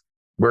 clicks,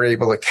 we're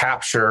able to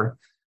capture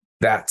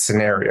that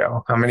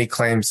scenario. How many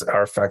claims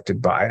are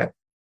affected by it?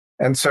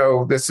 And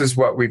so this is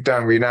what we've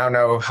done. We now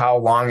know how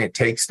long it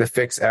takes to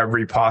fix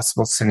every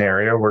possible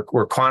scenario.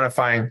 We're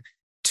quantifying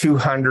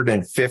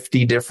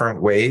 250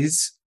 different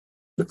ways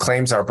the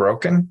claims are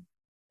broken.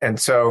 And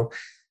so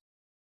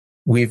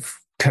we've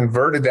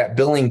converted that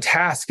billing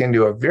task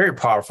into a very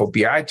powerful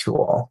BI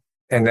tool.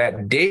 And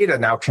that data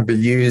now can be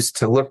used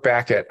to look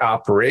back at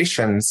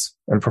operations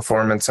and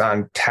performance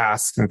on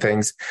tasks and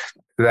things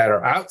that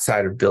are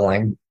outside of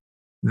billing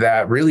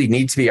that really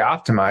need to be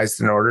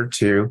optimized in order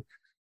to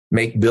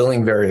make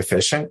billing very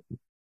efficient,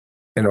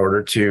 in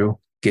order to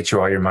get you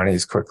all your money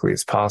as quickly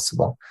as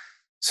possible.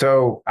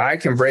 So I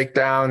can break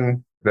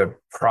down the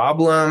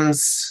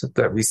problems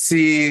that we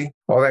see,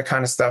 all that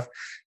kind of stuff.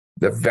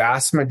 The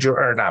vast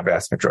majority, or not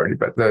vast majority,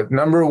 but the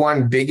number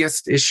one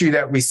biggest issue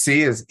that we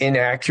see is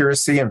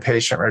inaccuracy in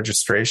patient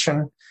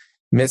registration,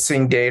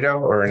 missing data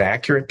or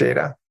inaccurate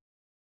data.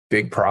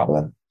 Big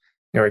problem.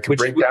 It can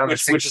break down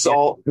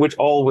which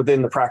all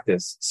within the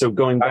practice. So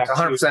going back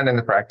 100% in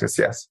the practice,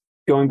 yes.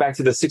 Going back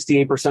to the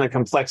 68% of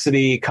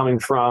complexity coming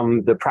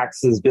from the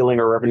practice's billing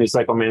or revenue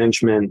cycle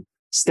management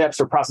steps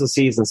or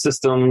processes and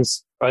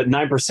systems,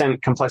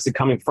 9% complexity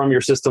coming from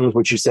your systems,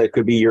 which you said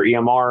could be your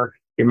EMR,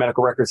 your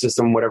medical record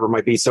system, whatever it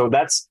might be. So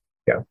that's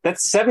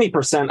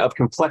 70% of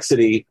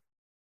complexity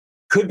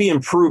could be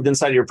improved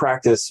inside of your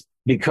practice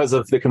because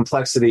of the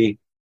complexity,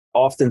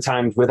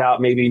 oftentimes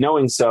without maybe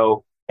knowing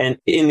so. And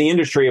in the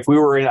industry, if we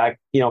were at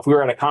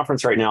a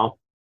conference right now,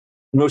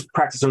 most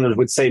practice owners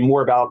would say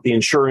more about the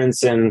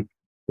insurance, and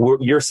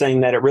you're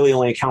saying that it really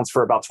only accounts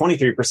for about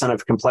 23%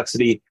 of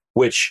complexity,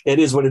 which it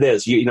is what it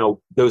is.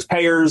 Those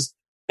payers,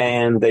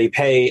 and they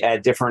pay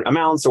at different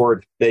amounts,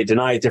 or they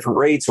deny at different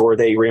rates, or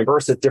they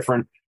reimburse at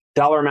different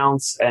dollar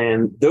amounts.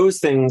 And those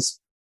things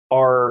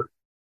are,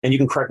 and you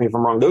can correct me if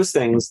I'm wrong, those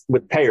things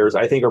with payers,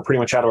 I think, are pretty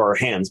much out of our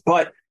hands.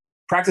 But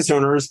practice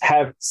owners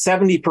have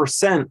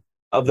 70%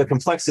 of the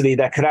complexity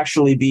that could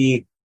actually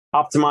be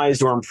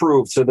optimized or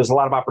improved. So there's a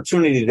lot of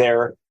opportunity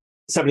there,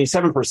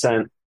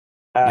 77%,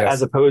 yes,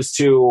 as opposed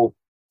to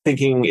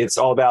thinking it's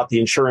all about the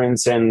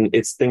insurance and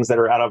it's things that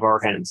are out of our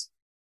hands.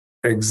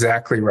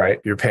 Exactly right.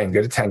 You're paying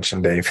good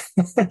attention, Dave.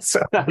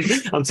 So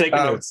I'm taking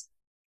notes.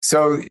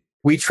 So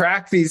we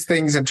track these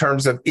things in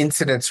terms of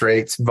incidence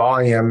rates,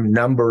 volume,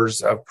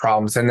 numbers of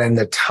problems, and then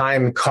the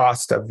time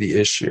cost of the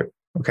issue.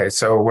 Okay.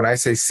 So when I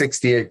say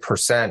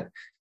 68%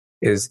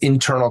 is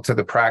internal to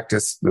the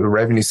practice, the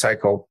revenue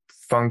cycle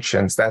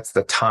functions, that's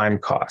the time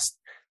cost.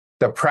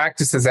 The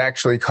practices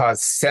actually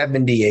cause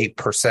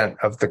 78%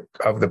 of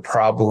the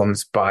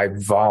problems by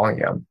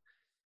volume.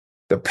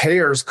 The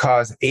payers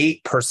cause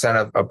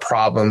 8% of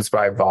problems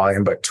by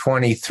volume, but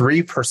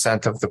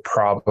 23% of the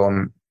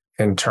problem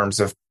in terms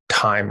of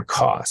time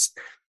cost.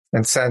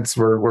 And since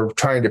we're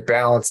trying to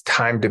balance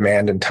time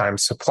demand and time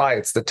supply,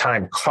 it's the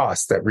time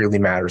cost that really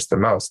matters the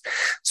most.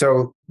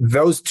 So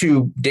those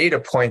two data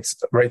points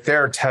right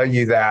there tell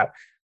you that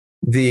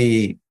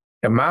the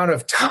amount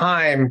of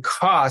time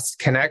cost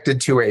connected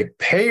to a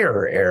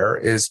payer error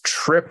is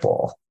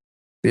triple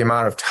the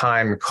amount of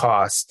time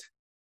cost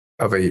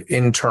of an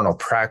internal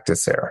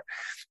practice error.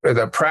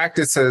 The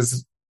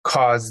practices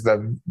cause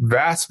the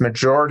vast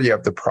majority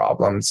of the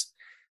problems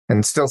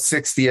and still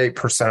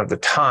 68% of the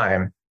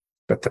time,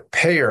 but the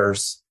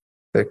payers,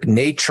 the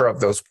nature of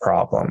those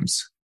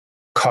problems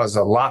cause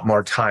a lot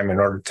more time in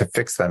order to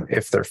fix them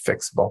if they're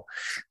fixable.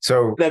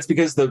 So that's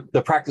because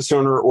the practice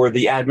owner or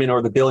the admin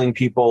or the billing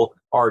people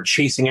are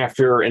chasing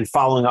after and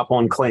following up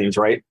on claims,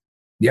 right?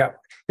 Yep.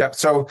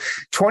 So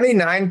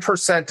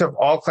 29% of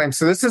all claims.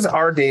 So this is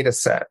our data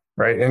set,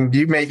 right? And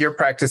your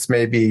practice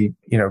may be,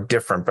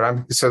 different,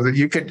 but so that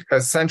you could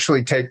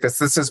essentially take this.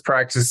 This is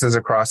practices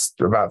across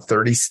about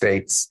 30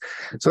 states.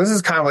 So this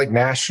is kind of like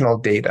national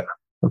data.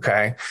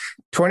 Okay.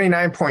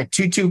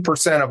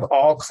 29.22% of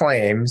all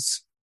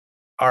claims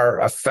are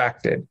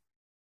affected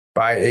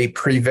by a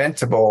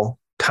preventable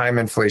time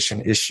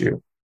inflation issue.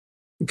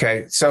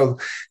 Okay. So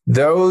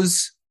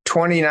those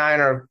 29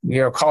 or,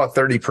 call it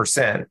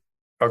 30%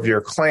 of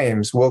your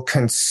claims will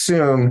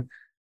consume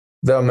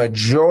the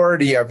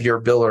majority of your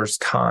biller's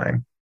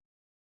time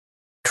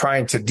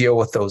trying to deal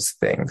with those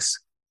things.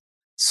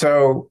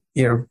 So,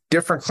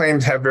 different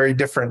claims have very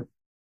different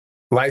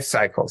life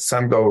cycles.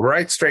 Some go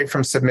right straight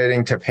from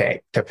submitting to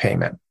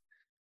payment.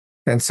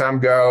 And some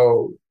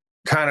go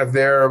kind of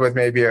there with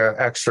maybe an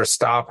extra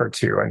stop or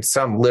two. And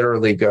some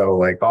literally go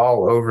like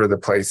all over the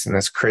place in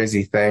this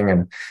crazy thing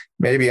and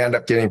maybe end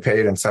up getting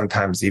paid and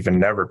sometimes even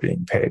never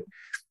being paid.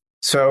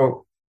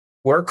 So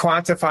we're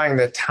quantifying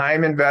the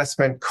time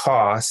investment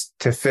cost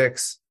to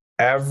fix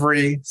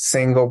every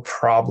single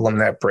problem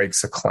that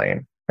breaks a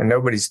claim. And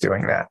nobody's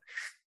doing that.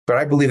 But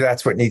I believe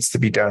that's what needs to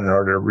be done in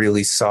order to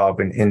really solve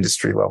an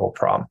industry level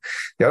problem.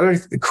 The other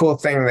cool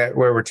thing that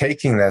where we're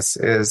taking this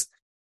is,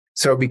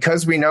 so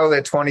because we know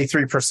that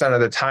 23% of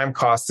the time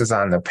cost is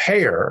on the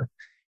payer,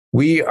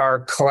 we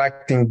are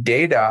collecting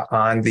data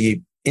on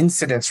the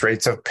incidence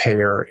rates of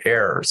payer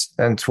errors.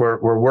 And so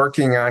we're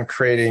working on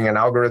creating an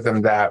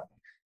algorithm that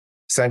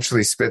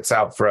essentially spits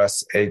out for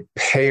us a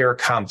payer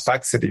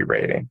complexity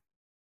rating.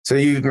 So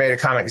you made a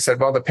comment, you said,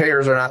 well, the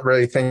payers are not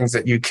really things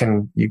that you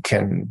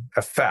can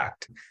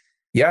affect.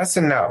 Yes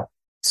and no.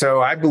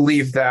 So I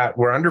believe that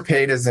we're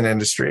underpaid as an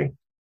industry.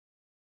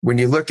 When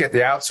you look at the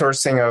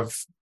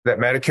outsourcing that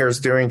Medicare is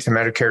doing to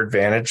Medicare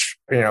Advantage,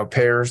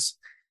 payers,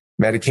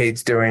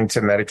 Medicaid's doing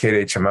to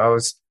Medicaid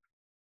HMOs,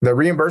 the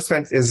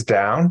reimbursement is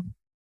down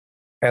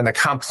and the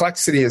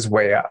complexity is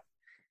way up.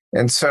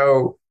 And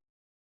so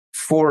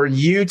for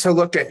you to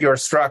look at your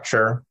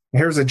structure,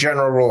 here's a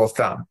general rule of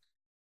thumb.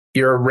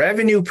 Your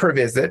revenue per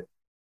visit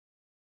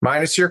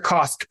minus your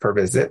cost per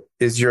visit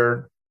is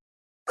your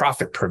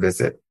profit per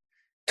visit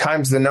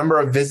times the number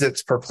of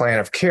visits per plan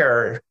of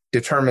care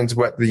determines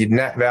what the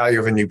net value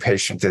of a new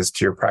patient is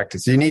to your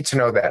practice. You need to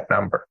know that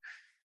number.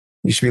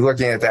 You should be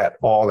looking at that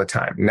all the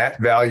time. Net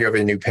value of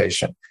a new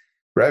patient.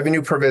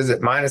 Revenue per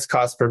visit minus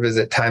cost per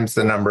visit times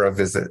the number of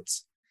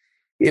visits.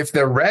 If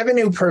the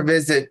revenue per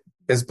visit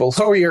is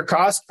below your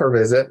cost per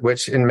visit,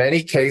 which in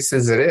many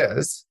cases it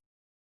is,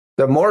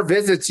 the more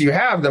visits you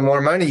have, the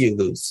more money you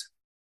lose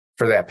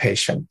for that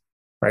patient,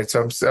 right?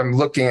 So I'm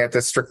looking at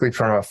this strictly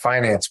from a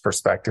finance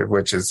perspective,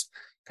 which is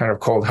kind of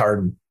cold,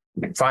 hard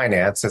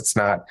finance. It's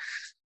not,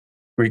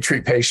 we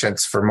treat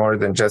patients for more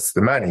than just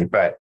the money,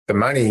 but the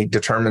money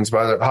determines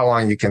how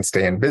long you can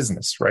stay in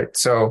business, right?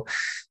 So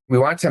we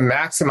want to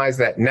maximize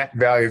that net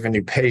value of a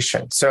new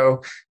patient.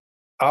 So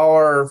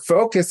our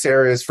focus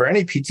areas for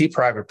any PT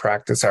private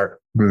practice are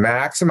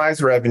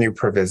maximize revenue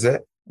per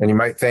visit. And you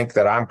might think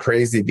that I'm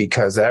crazy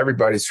because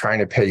everybody's trying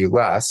to pay you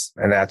less.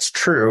 And that's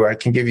true. I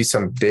can give you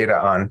some data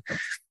on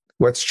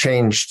what's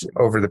changed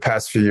over the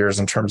past few years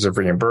in terms of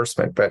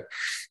reimbursement, but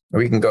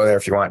we can go there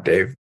if you want,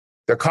 Dave.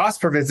 The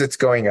cost per visit's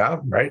going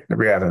up, right?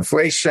 We have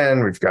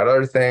inflation. We've got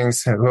other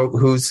things.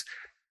 Who's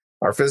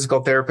our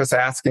physical therapists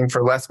asking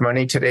for less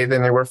money today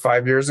than they were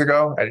 5 years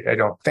ago? I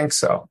don't think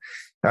so.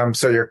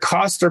 So your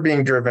costs are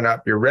being driven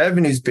up, your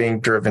revenue's being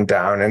driven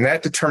down, and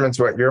that determines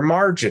what your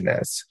margin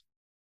is.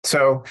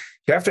 So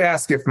you have to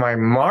ask, if my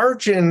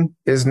margin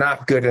is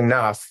not good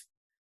enough,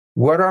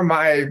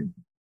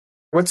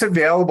 what's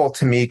available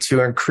to me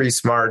to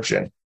increase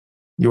margin?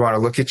 You want to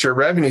look at your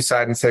revenue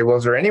side and say, well,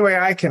 is there any way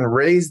I can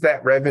raise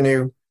that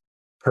revenue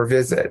per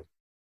visit?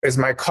 Is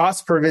my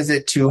cost per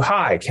visit too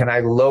high? Can I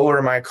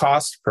lower my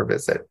cost per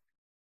visit?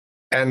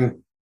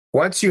 And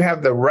once you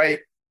have the right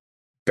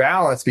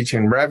balance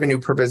between revenue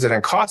per visit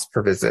and cost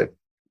per visit,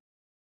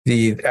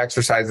 the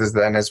exercises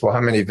then is, well,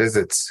 how many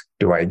visits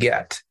do I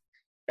get?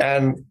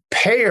 And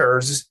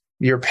payers,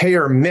 your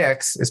payer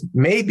mix is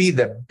maybe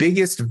the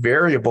biggest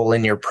variable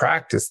in your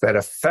practice that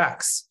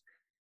affects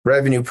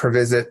revenue per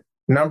visit,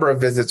 number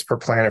of visits per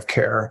plan of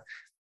care,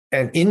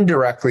 and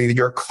indirectly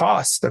your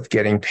cost of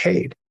getting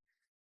paid.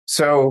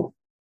 So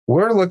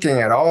we're looking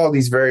at all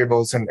these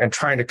variables and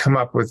trying to come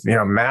up with,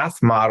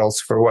 math models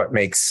for what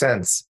makes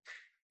sense.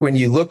 When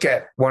you look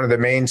at one of the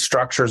main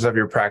structures of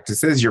your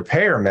practice is your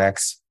payer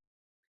mix,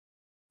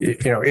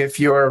 if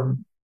your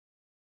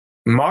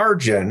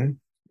margin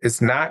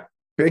is not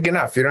big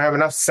enough, you don't have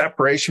enough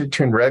separation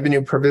between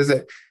revenue per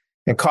visit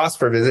and cost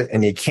per visit,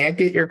 and you can't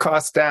get your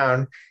costs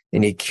down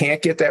and you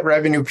can't get that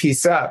revenue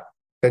piece up,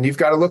 then you've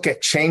got to look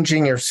at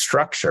changing your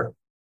structure.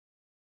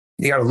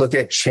 You got to look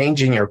at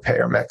changing your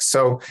payer mix.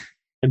 So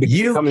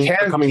you can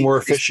becoming more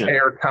efficient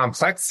payer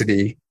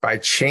complexity by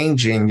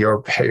changing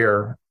your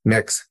payer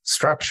mix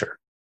structure.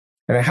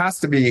 And it has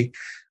to be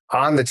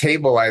on the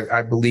table,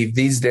 I believe,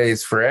 these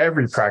days for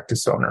every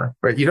practice owner.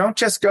 But you don't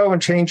just go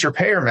and change your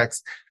payer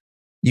mix.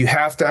 You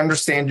have to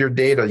understand your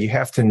data. You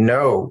have to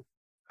know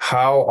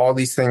how all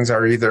these things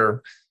are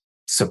either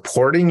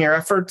supporting your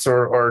efforts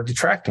or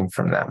detracting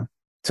from them.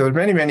 So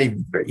there's many,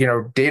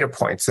 data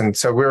points. And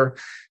so we're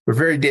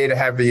very data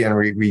heavy, and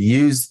we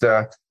use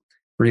the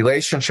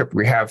relationship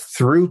we have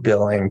through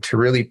billing to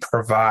really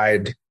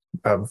provide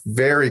a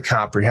very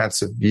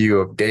comprehensive view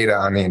of data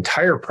on the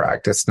entire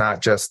practice,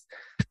 not just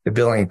the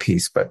billing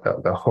piece, but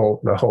the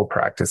whole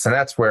practice. And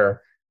that's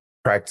where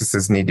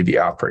practices need to be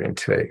operating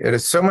today. It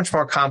is so much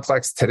more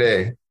complex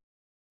today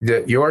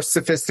that your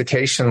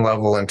sophistication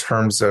level in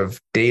terms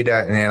of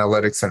data and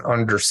analytics and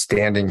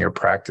understanding your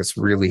practice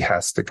really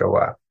has to go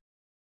up.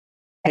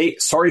 Hey,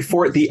 sorry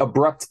for the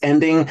abrupt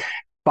ending.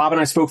 Bob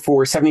and I spoke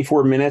for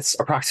 74 minutes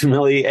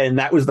approximately, and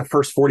that was the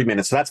first 40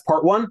 minutes. So that's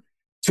part one.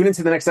 Tune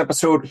into the next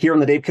episode here on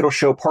the Dave Kittle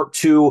Show, part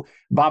two.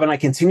 Bob and I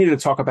continue to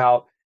talk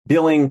about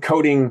billing,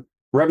 coding,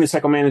 revenue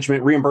cycle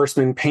management,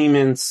 reimbursement,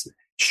 payments,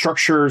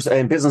 structures,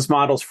 and business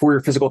models for your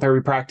physical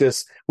therapy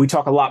practice. We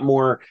talk a lot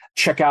more.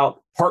 Check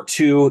out part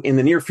two in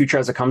the near future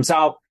as it comes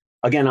out.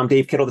 Again, I'm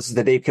Dave Kittle. This is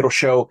the Dave Kittle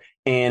Show,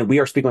 and we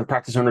are speaking with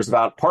practice owners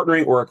about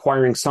partnering or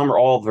acquiring some or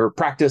all of their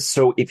practice.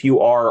 So if you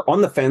are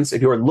on the fence,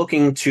 if you are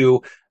looking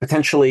to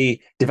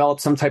potentially develop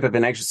some type of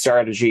an exit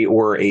strategy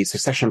or a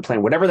succession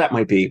plan, whatever that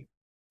might be,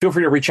 feel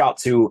free to reach out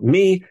to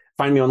me.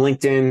 Find me on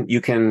LinkedIn. You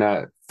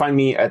can find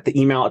me at the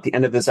email at the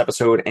end of this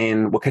episode,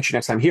 and we'll catch you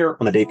next time here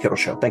on the Dave Kittle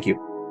Show. Thank you.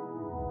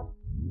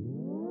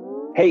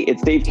 Hey,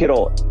 it's Dave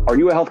Kittle. Are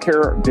you a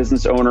healthcare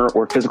business owner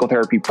or physical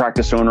therapy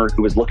practice owner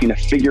who is looking to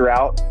figure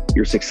out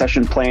your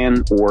succession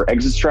plan or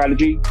exit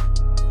strategy?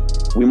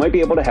 We might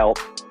be able to help.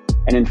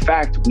 And in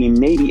fact, we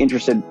may be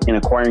interested in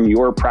acquiring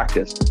your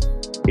practice.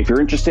 If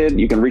you're interested,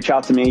 you can reach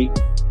out to me.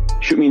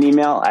 Shoot me an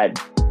email at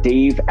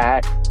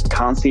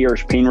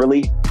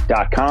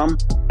dave@conciergepainrelief.com.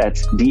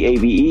 That's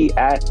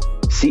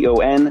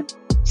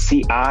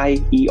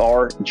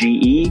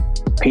DAVE@CONCIERGE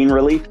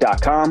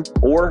painrelief.com,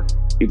 or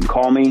you can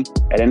call me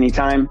at any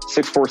time,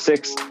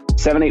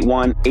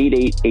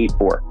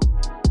 646-781-8884.